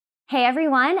Hey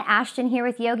everyone, Ashton here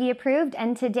with Yogi Approved,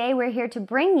 and today we're here to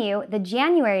bring you the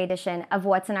January edition of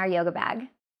What's in Our Yoga Bag.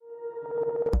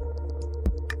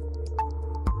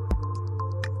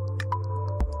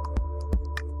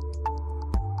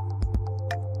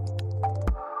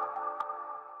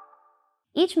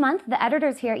 Each month, the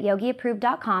editors here at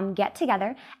YogiApproved.com get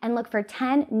together and look for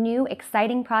 10 new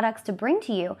exciting products to bring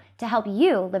to you to help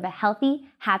you live a healthy,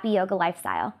 happy yoga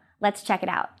lifestyle. Let's check it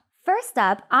out. First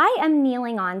up, I am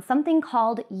kneeling on something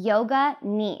called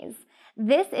YogaKneez.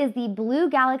 This is the Blue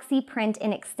Galaxy print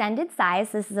in extended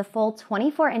size. This is a full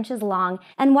 24 inches long.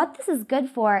 And what this is good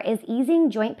for is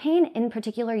easing joint pain in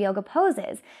particular yoga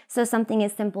poses. So something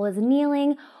as simple as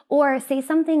kneeling, or say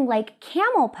something like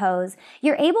camel pose,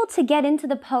 you're able to get into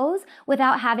the pose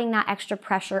without having that extra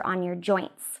pressure on your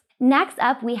joints. Next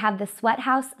up, we have the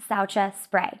Sweathouse Saucha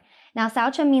spray. Now,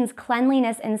 Saucha means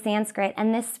cleanliness in Sanskrit,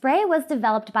 and this spray was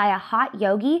developed by a hot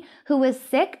yogi who was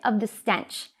sick of the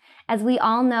stench. As we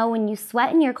all know, when you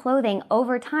sweat in your clothing,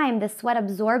 over time, the sweat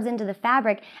absorbs into the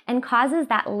fabric and causes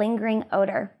that lingering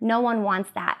odor. No one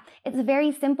wants that. It's a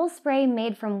very simple spray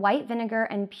made from white vinegar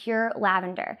and pure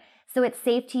lavender. So it's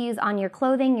safe to use on your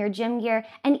clothing, your gym gear,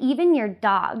 and even your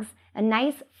dogs. A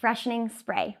nice freshening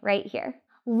spray right here.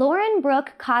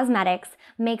 Brooke Cosmetiques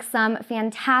makes some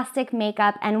fantastic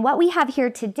makeup, and what we have here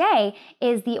today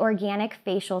is the Organic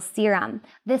Facial Serum.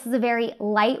 This is a very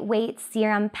lightweight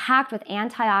serum packed with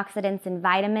antioxidants and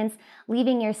vitamins,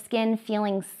 leaving your skin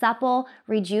feeling supple,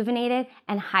 rejuvenated,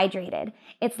 and hydrated.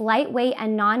 It's lightweight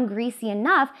and non-greasy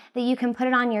enough that you can put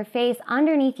it on your face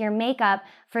underneath your makeup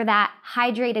for that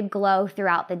hydrated glow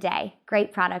throughout the day.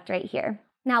 Great product right here.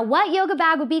 Now, what yoga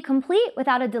bag would be complete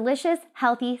without a delicious,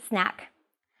 healthy snack?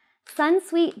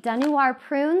 Sunsweet Noir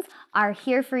Prunes are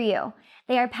here for you.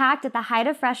 They are packed at the height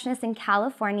of freshness in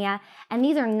California, and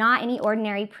these are not any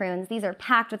ordinary prunes. These are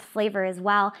packed with flavor as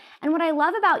well. And what I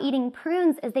love about eating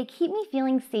prunes is they keep me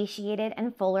feeling satiated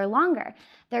and fuller longer.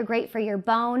 They're great for your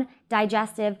bone,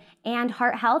 digestive, and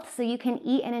heart health, so you can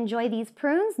eat and enjoy these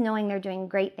prunes knowing they're doing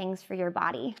great things for your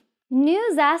body.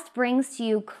 NuZest brings to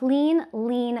you clean,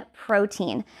 lean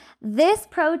protein. This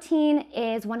protein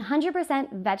is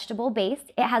 100%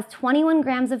 vegetable-based. It has 21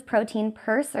 grams of protein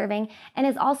per serving and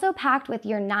is also packed with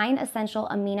your 9 essential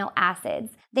amino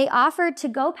acids. They offer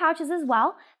to-go pouches as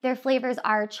well. Their flavors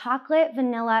are chocolate,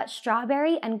 vanilla,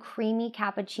 strawberry, and creamy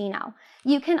cappuccino.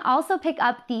 You can also pick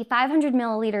up the 500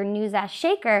 milliliter NuZest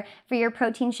shaker for your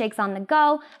protein shakes on the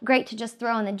go. Great to just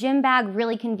throw in the gym bag,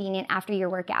 really convenient after your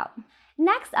workout.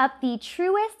 Next up, the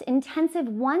Truist Intensive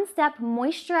One-Step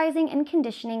Moisturizing and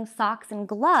Conditioning Socks and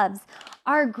Gloves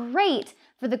are great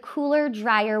for the cooler,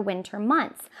 drier winter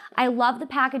months. I love the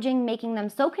packaging, making them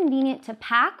so convenient to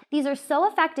pack. These are so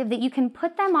effective that you can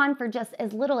put them on for just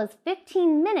as little as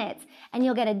 15 minutes and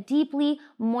you'll get a deeply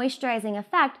moisturizing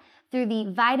effect through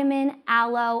the vitamin,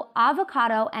 aloe,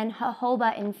 avocado, and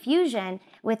jojoba infusion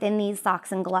within these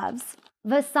socks and gloves.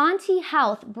 Vasanti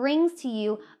Health brings to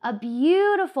you a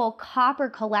beautiful copper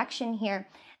collection here.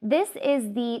 This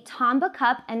is the Tamba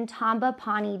cup and Tamba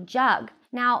Pani jug.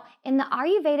 Now, in the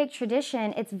Ayurvedic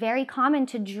tradition, it's very common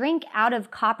to drink out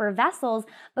of copper vessels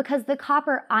because the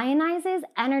copper ionizes,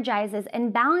 energizes,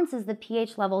 and balances the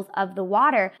pH levels of the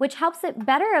water, which helps it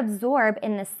better absorb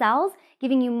in the cells,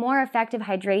 giving you more effective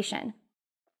hydration.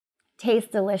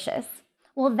 Tastes delicious.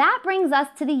 Well, that brings us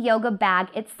to the yoga bag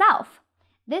itself.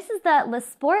 This is the Le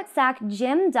Sport Sac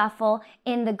Gym Duffel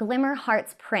in the Glimmer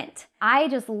Hearts print. I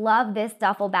just love this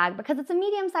duffel bag because it's a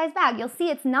medium-sized bag. You'll see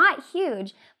it's not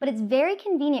huge, but it's very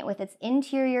convenient with its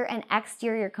interior and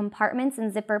exterior compartments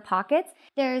and zipper pockets.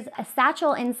 There's a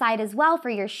satchel inside as well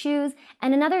for your shoes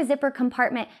and another zipper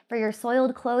compartment for your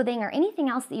soiled clothing or anything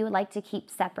else that you would like to keep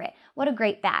separate. What a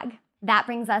great bag. That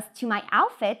brings us to my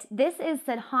outfit. This is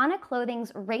Sadhana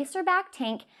Clothing's Racerback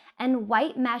tank and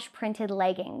white mesh printed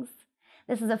leggings.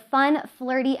 This is a fun,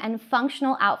 flirty, and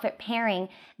functional outfit pairing.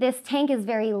 This tank is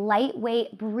very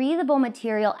lightweight, breathable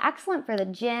material, excellent for the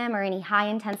gym or any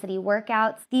high-intensity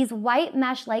workouts. These white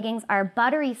mesh leggings are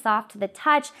buttery soft to the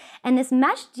touch, and this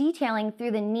mesh detailing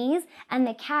through the knees and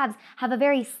the calves have a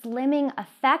very slimming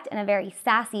effect and a very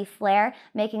sassy flair,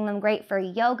 making them great for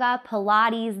yoga,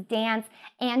 Pilates, dance,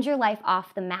 and your life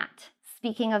off the mat.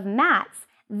 Speaking of mats,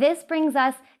 this brings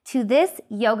us to this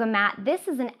yoga mat. This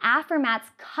is an Affirmats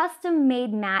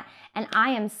custom-made mat, and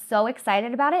I am so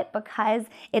excited about it because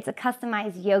it's a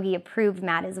customized yogi-approved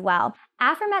mat as well.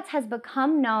 Affirmats has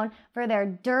become known for their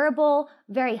durable,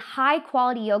 very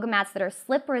high-quality yoga mats that are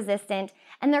slip-resistant,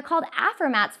 and they're called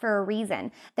Affirmats for a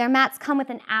reason. Their mats come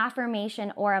with an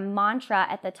affirmation or a mantra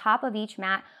at the top of each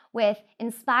mat with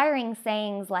inspiring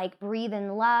sayings like breathe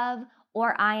in love,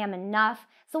 or I am enough.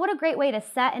 So what a great way to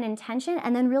set an intention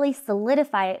and then really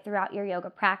solidify it throughout your yoga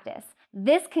practice.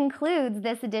 This concludes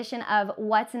this edition of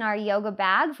What's in Our Yoga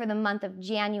Bag for the month of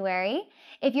January.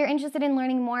 If you're interested in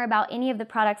learning more about any of the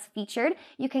products featured,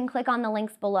 you can click on the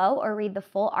links below or read the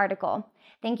full article.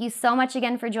 Thank you so much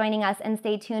again for joining us, and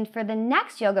stay tuned for the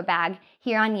next yoga bag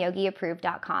here on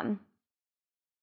YogiApproved.com.